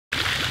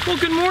Well,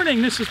 good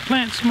morning. This is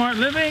Plant Smart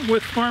Living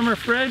with Farmer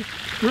Fred.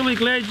 Really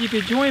glad you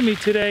could join me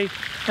today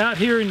out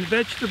here in the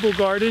vegetable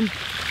garden.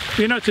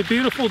 You know, it's a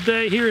beautiful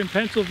day here in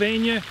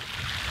Pennsylvania.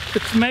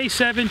 It's May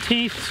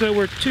 17th, so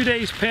we're 2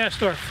 days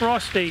past our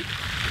frost date.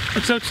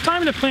 And so it's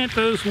time to plant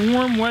those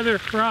warm weather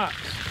crops.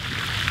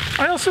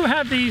 I also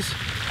have these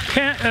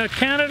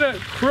Canada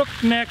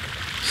Crookneck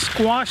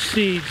squash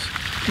seeds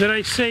that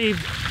I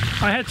saved.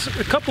 I had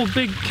a couple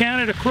big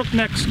Canada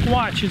Crookneck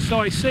squash, and so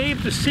I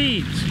saved the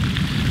seeds.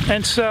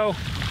 And so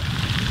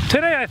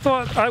today I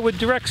thought I would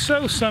direct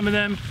sow some of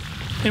them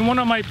in one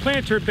of my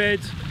planter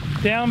beds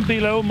down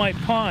below my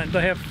pond.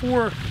 I have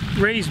 4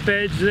 raised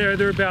beds there.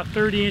 They're about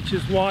 30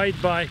 inches wide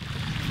by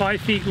 5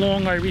 feet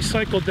long. I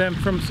recycled them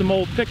from some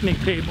old picnic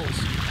tables.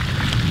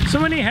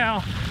 So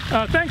anyhow,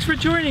 thanks for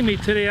joining me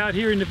today out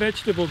here in the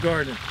vegetable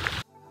garden.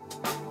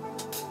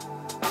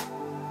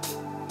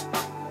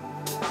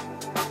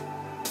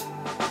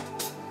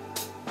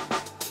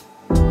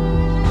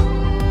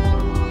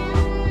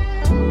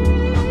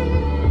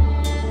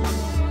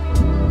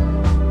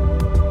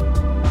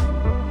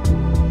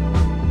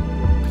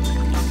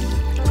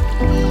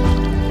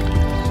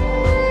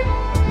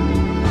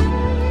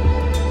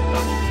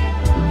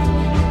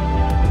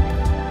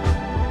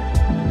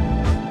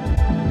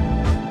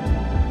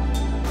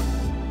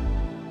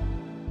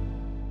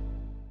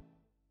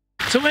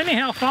 So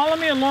anyhow, follow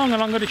me along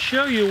and I'm going to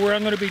show you where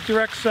I'm going to be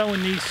direct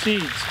sowing these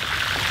seeds.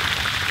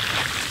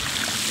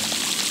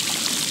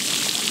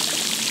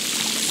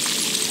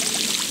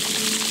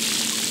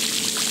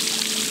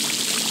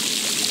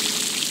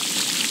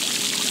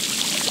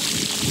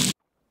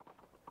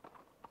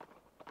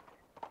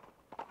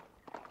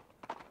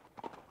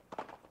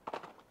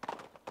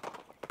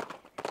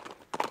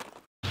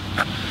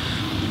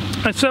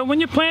 And so when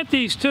you plant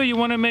these too, you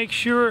want to make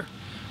sure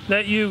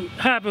that you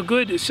have a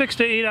good 6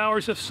 to 8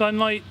 hours of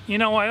sunlight. You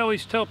know, I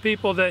always tell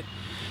people that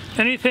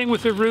anything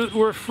with a root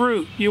or a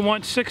fruit, you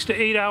want 6 to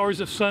 8 hours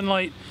of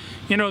sunlight.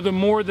 You know, the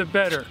more the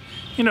better.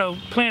 You know,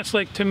 plants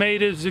like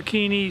tomatoes,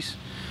 zucchinis,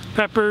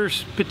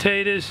 peppers,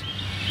 potatoes,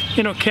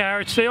 you know,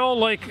 carrots, they all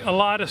like a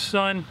lot of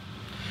sun.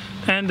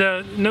 And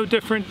no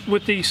different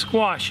with the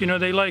squash, you know,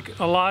 they like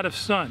a lot of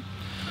sun.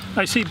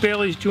 I see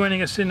Bailey's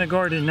joining us in the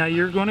garden. Now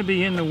you're going to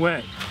be in the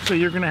way, so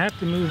you're going to have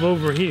to move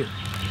over here.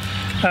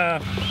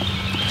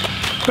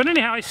 But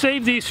anyhow, I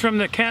saved these from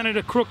the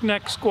Canada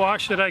Crookneck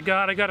squash that I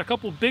got. I got a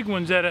couple big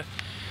ones at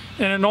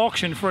an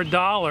auction for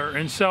 $1,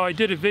 and so I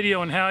did a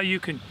video on how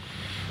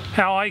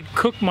I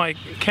cook my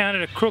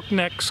Canada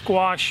Crookneck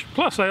squash.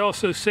 Plus, I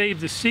also saved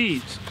the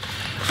seeds.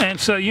 And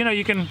so, you know,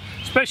 you can,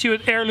 especially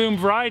with heirloom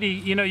variety,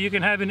 you know, you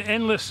can have an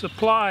endless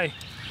supply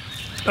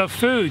of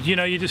food. You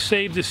know, you just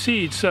save the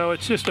seeds, so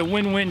it's just a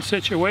win-win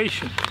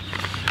situation.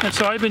 And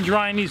so I've been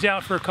drying these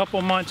out for a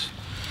couple months,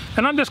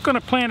 and I'm just going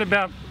to plant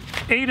about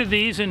 8 of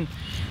these, and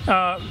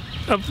of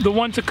the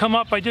ones that come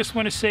up, I just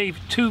want to save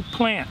 2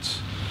 plants.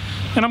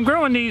 And I'm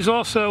growing these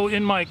also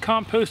in my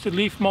composted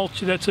leaf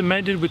mulch that's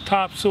amended with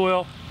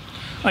topsoil.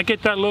 I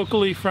get that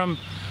locally from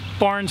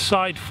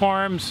Barnside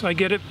Farms. I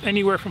get it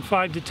anywhere from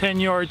 5 to 10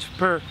 yards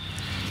per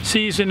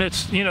season.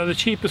 It's, you know, the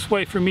cheapest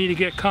way for me to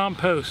get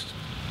compost.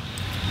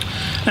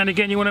 And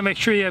again, you want to make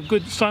sure you have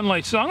good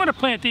sunlight. So I'm going to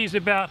plant these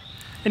about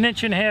 1.5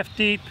 inches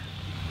deep.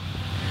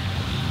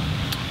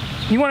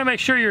 You want to make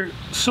sure your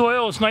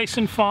soil is nice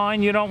and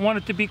fine. You don't want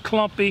it to be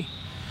clumpy.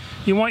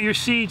 You want your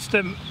seeds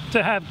to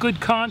have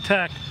good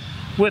contact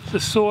with the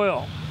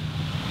soil.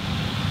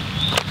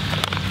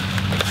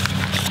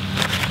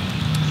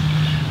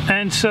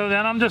 And so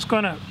then I'm just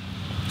going to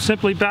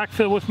simply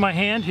backfill with my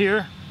hand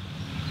here.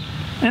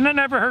 And it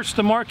never hurts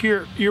to mark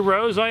your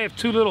rows. I have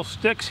 2 little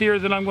sticks here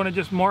that I'm going to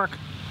just mark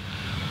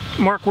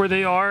where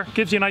they are.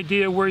 Gives you an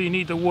idea where you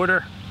need the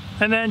water.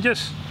 And then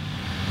just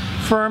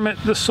firm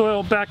the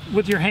soil back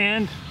with your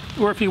hand,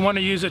 or if you want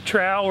to use a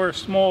trowel or a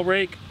small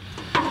rake.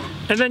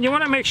 And then you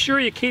want to make sure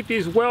you keep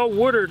these well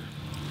watered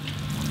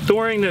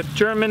during the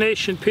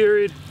germination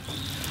period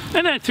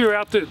and then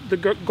throughout the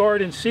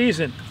garden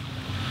season.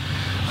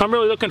 I'm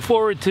really looking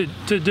forward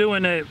to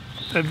doing a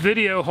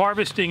video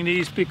harvesting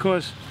these,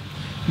 because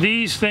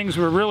these things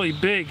were really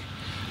big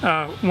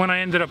when I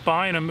ended up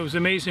buying them. It was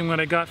amazing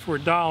what I got for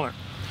 $1.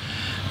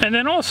 And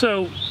then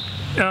also,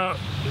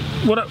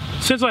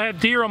 since I have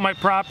deer on my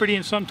property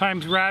and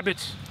sometimes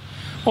rabbits,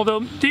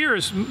 although deer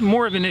is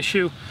more of an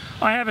issue,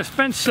 I have a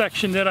fence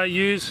section that I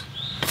use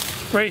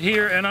right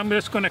here, and I'm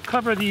just going to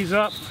cover these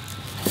up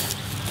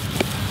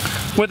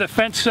with a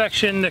fence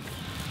section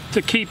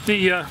to keep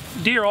the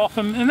deer off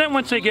them. And then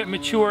once they get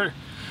mature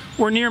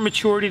or near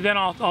maturity, then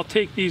I'll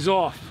take these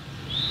off.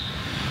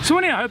 So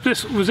anyhow, I hope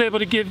this was able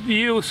to give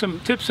you some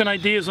tips and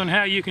ideas on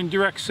how you can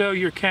direct sow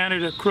your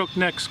Canada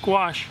Crookneck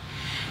squash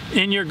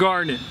in your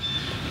garden.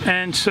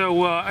 And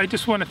so I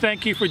just want to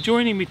thank you for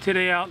joining me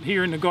today out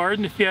here in the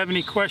garden. If you have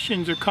any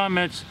questions or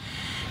comments,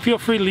 feel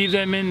free to leave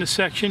them in the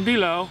section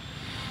below.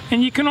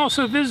 And you can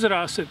also visit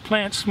us at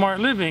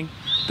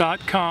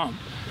plantsmartliving.com.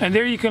 And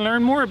there you can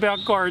learn more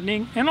about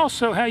gardening and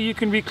also how you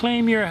can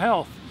reclaim your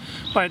health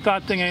by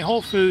adopting a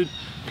whole food,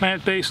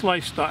 plant-based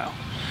lifestyle.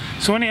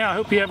 So anyhow, I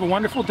hope you have a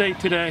wonderful day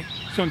today.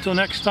 So until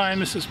next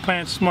time, this is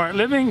Plant Smart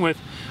Living with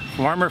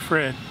Farmer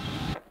Fred.